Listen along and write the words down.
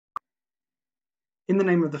In the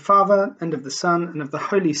name of the Father, and of the Son, and of the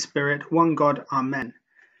Holy Spirit, one God, Amen.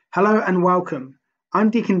 Hello and welcome.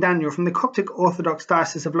 I'm Deacon Daniel from the Coptic Orthodox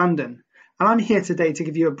Diocese of London, and I'm here today to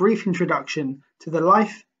give you a brief introduction to the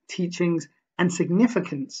life, teachings, and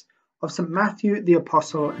significance of St. Matthew the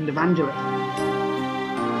Apostle and Evangelist.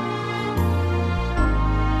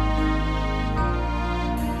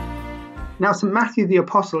 Now, St. Matthew the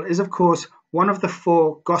Apostle is, of course, one of the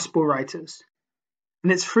four Gospel writers.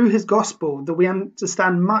 And it's through his Gospel that we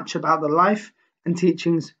understand much about the life and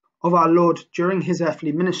teachings of our Lord during his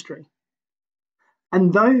earthly ministry.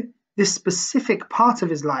 And though this specific part of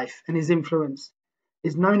his life and his influence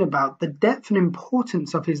is known about, the depth and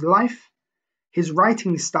importance of his life, his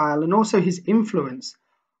writing style, and also his influence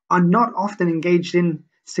are not often engaged in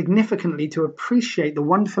significantly to appreciate the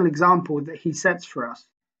wonderful example that he sets for us.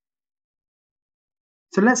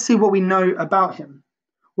 So let's see what we know about him.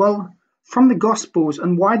 Well, from the Gospels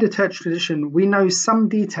and wider church tradition, we know some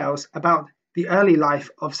details about the early life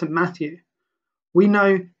of St. Matthew. We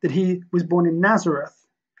know that he was born in Nazareth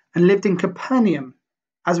and lived in Capernaum,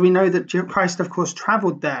 as we know that Christ, of course,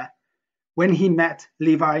 travelled there when he met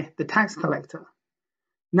Levi the tax collector.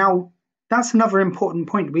 Now, that's another important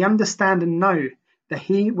point. We understand and know that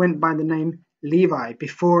he went by the name Levi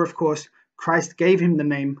before, of course, Christ gave him the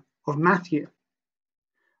name of Matthew.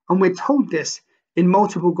 And we're told this in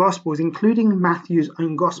multiple Gospels, including Matthew's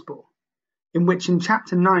own Gospel, in which in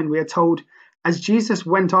chapter 9 we are told, as Jesus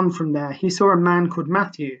went on from there, he saw a man called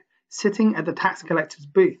Matthew sitting at the tax collector's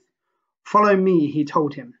booth. "Follow me," he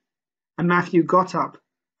told him. And Matthew got up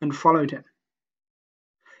and followed him.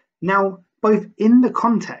 Now, both in the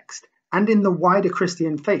context and in the wider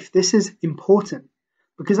Christian faith, this is important,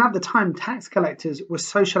 because at the time tax collectors were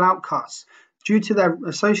social outcasts due to their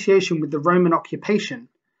association with the Roman occupation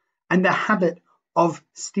and their habit of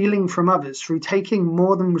stealing from others through taking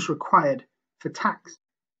more than was required for tax.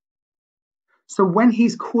 So when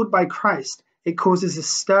he's called by Christ, it causes a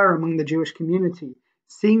stir among the Jewish community,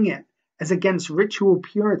 seeing it as against ritual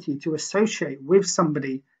purity to associate with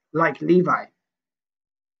somebody like Levi.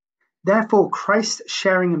 Therefore, Christ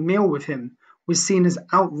sharing a meal with him was seen as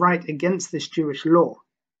outright against this Jewish law,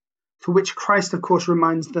 to which Christ, of course,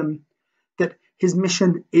 reminds them that his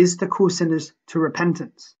mission is to call sinners to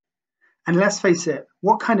repentance. And let's face it,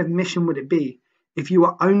 what kind of mission would it be if you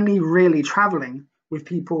were only really traveling with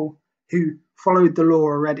people who followed the law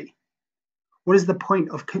already? What is the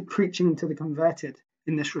point of preaching to the converted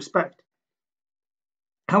in this respect?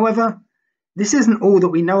 However, this isn't all that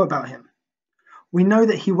we know about him. We know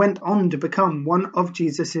that he went on to become one of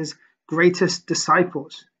Jesus's greatest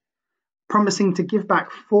disciples, promising to give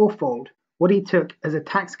back fourfold what he took as a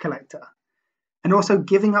tax collector, and also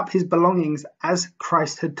giving up his belongings as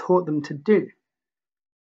Christ had taught them to do.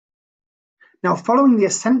 Now, following the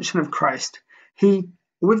ascension of Christ, he,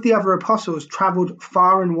 with the other apostles, travelled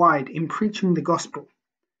far and wide in preaching the gospel.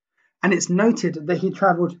 And it's noted that he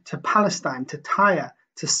travelled to Palestine, to Tyre,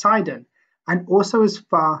 to Sidon, and also as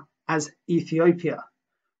far as Ethiopia,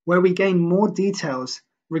 where we gain more details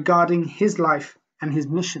regarding his life and his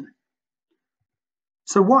mission.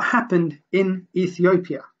 So what happened in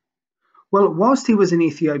Ethiopia? Well, whilst he was in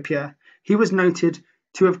Ethiopia, he was noted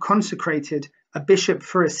to have consecrated a bishop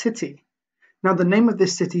for a city. Now, the name of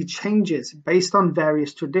this city changes based on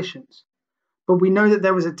various traditions, but we know that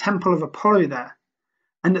there was a temple of Apollo there,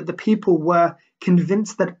 and that the people were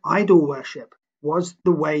convinced that idol worship was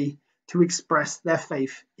the way to express their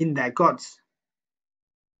faith in their gods.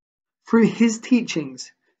 Through his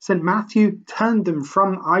teachings, St. Matthew turned them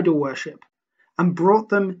from idol worship and brought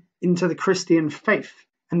them into the Christian faith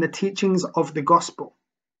and the teachings of the gospel.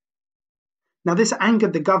 Now, this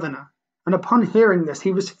angered the governor, and upon hearing this,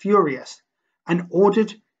 he was furious and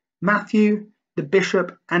ordered Matthew, the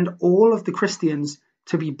bishop, and all of the Christians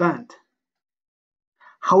to be burnt.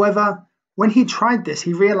 However, when he tried this,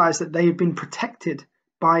 he realized that they had been protected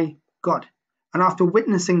by God. And after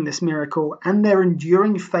witnessing this miracle and their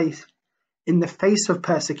enduring faith in the face of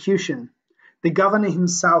persecution, the governor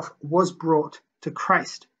himself was brought to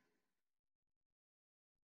Christ.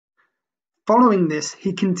 Following this,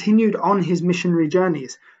 he continued on his missionary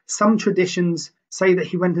journeys. Some traditions say that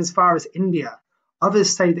he went as far as India.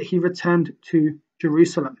 Others say that he returned to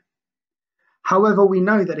Jerusalem. However, we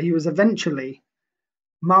know that he was eventually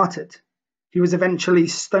martyred. He was eventually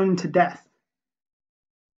stoned to death.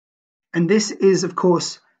 And this is, of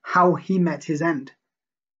course, how he met his end.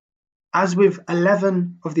 As with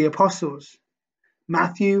 11 of the apostles,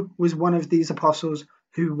 Matthew was one of these apostles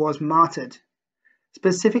who was martyred.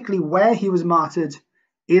 Specifically, where he was martyred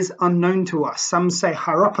is unknown to us. Some say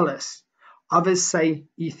Hierapolis, others say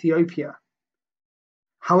Ethiopia.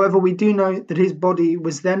 However, we do know that his body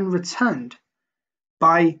was then returned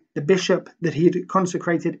by the bishop that he had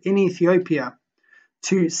consecrated in Ethiopia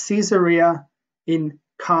to Caesarea in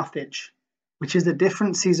Carthage, which is a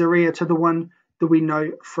different Caesarea to the one that we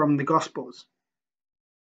know from the Gospels.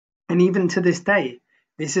 And even to this day,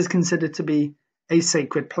 this is considered to be a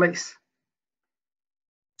sacred place.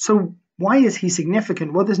 So why is he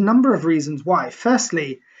significant? Well, there's a number of reasons why.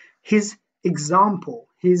 Firstly, his example,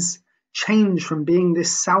 his change from being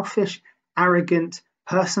this selfish, arrogant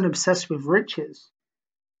person obsessed with riches,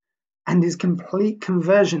 and his complete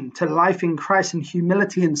conversion to life in Christ and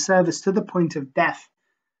humility and service to the point of death,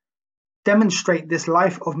 demonstrate this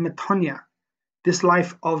life of metonia, this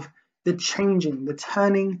life of the changing, the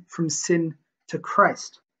turning from sin to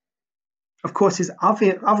Christ. Of course, his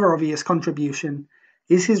other obvious contribution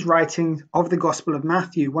is his writing of the Gospel of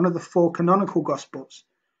Matthew, one of the 4 canonical Gospels.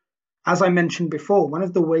 As I mentioned before, one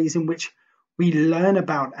of the ways in which we learn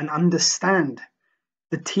about and understand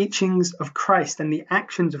the teachings of Christ and the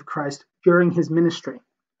actions of Christ during his ministry.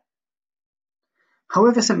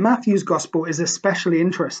 However, St. Matthew's Gospel is especially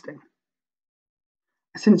interesting,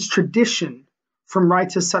 since tradition from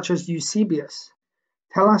writers such as Eusebius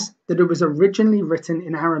tell us that it was originally written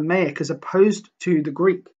in Aramaic as opposed to the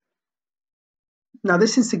Greek. Now,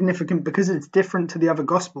 this is significant because it's different to the other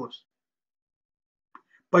Gospels,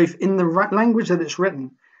 both in the language that it's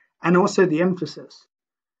written and also the emphasis,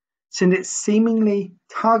 since it's seemingly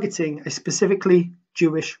targeting a specifically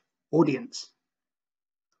Jewish audience.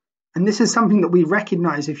 And this is something that we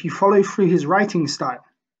recognize if you follow through his writing style.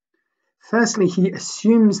 Firstly, he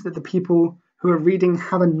assumes that the people who are reading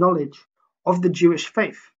have a knowledge of the Jewish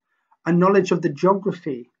faith, a knowledge of the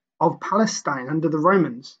geography of Palestine under the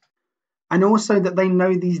Romans, and also that they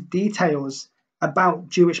know these details about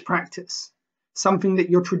Jewish practice, something that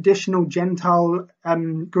your traditional Gentile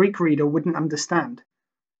Greek reader wouldn't understand,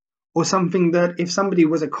 or something that if somebody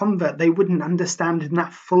was a convert, they wouldn't understand in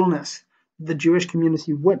that fullness the Jewish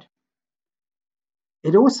community would.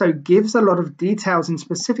 It also gives a lot of details and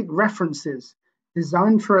specific references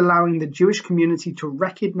designed for allowing the Jewish community to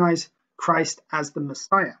recognize Christ as the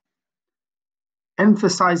Messiah,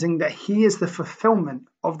 emphasizing that he is the fulfillment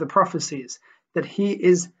of the prophecies, that he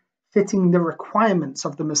is fitting the requirements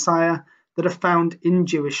of the Messiah that are found in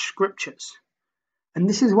Jewish scriptures. And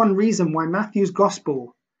this is one reason why Matthew's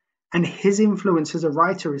Gospel and his influence as a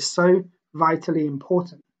writer is so vitally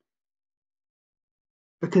important,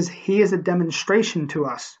 because he is a demonstration to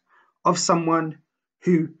us of someone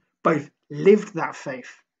who both lived that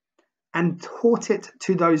faith and taught it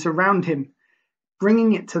to those around him,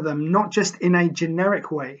 bringing it to them not just in a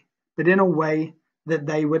generic way, but in a way that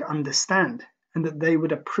they would understand and that they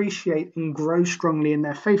would appreciate and grow strongly in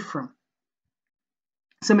their faith from.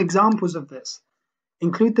 Some examples of this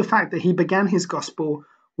include the fact that he began his gospel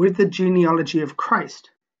with the genealogy of Christ,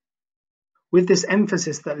 with this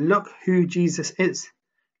emphasis that look who Jesus is,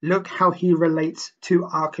 look how he relates to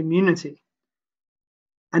our community.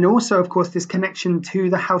 And also, of course, this connection to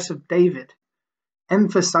the house of David,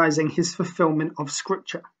 emphasizing his fulfillment of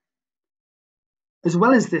Scripture. As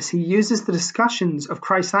well as this, he uses the discussions of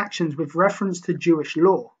Christ's actions with reference to Jewish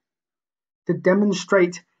law to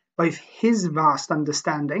demonstrate both his vast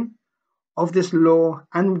understanding of this law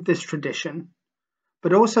and this tradition,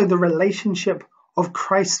 but also the relationship of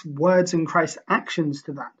Christ's words and Christ's actions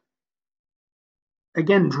to that.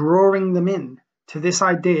 Again, drawing them in to this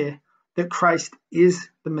idea that Christ is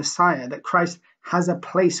the Messiah, that Christ has a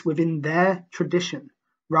place within their tradition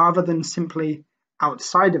rather than simply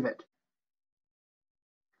outside of it.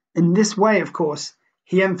 In this way, of course,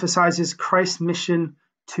 he emphasizes Christ's mission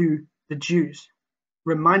to the Jews,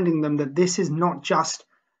 reminding them that this is not just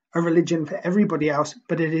a religion for everybody else,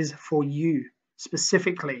 but it is for you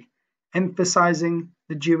specifically, emphasizing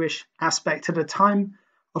the Jewish aspect at a time,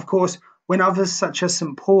 of course, when others such as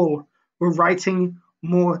St. Paul were writing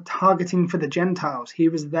more targeting for the Gentiles. He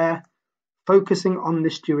was there focusing on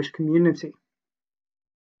this Jewish community.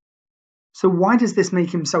 So why does this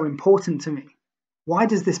make him so important to me? Why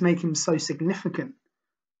does this make him so significant?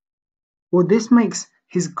 Well, this makes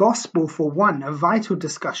his gospel, for one, a vital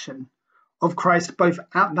discussion of Christ both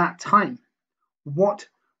at that time. What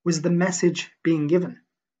was the message being given?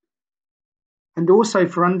 And also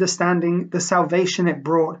for understanding the salvation it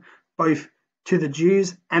brought both to the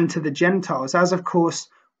Jews and to the Gentiles, as of course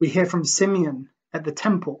we hear from Simeon at the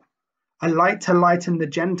temple, a light to lighten the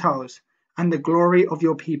Gentiles and the glory of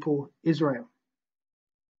your people Israel.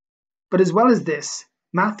 But as well as this,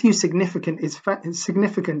 Matthew's significance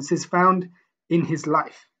is found in his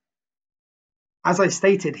life. As I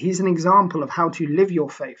stated, he's an example of how to live your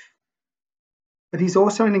faith, but he's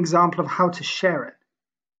also an example of how to share it.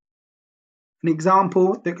 an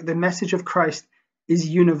example that the message of Christ is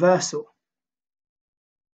universal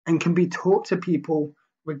and can be taught to people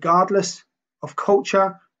regardless of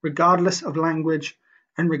culture, regardless of language,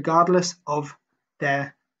 and regardless of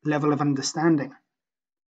their level of understanding.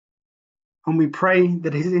 And we pray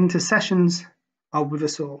that his intercessions are with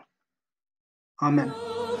us all. Amen.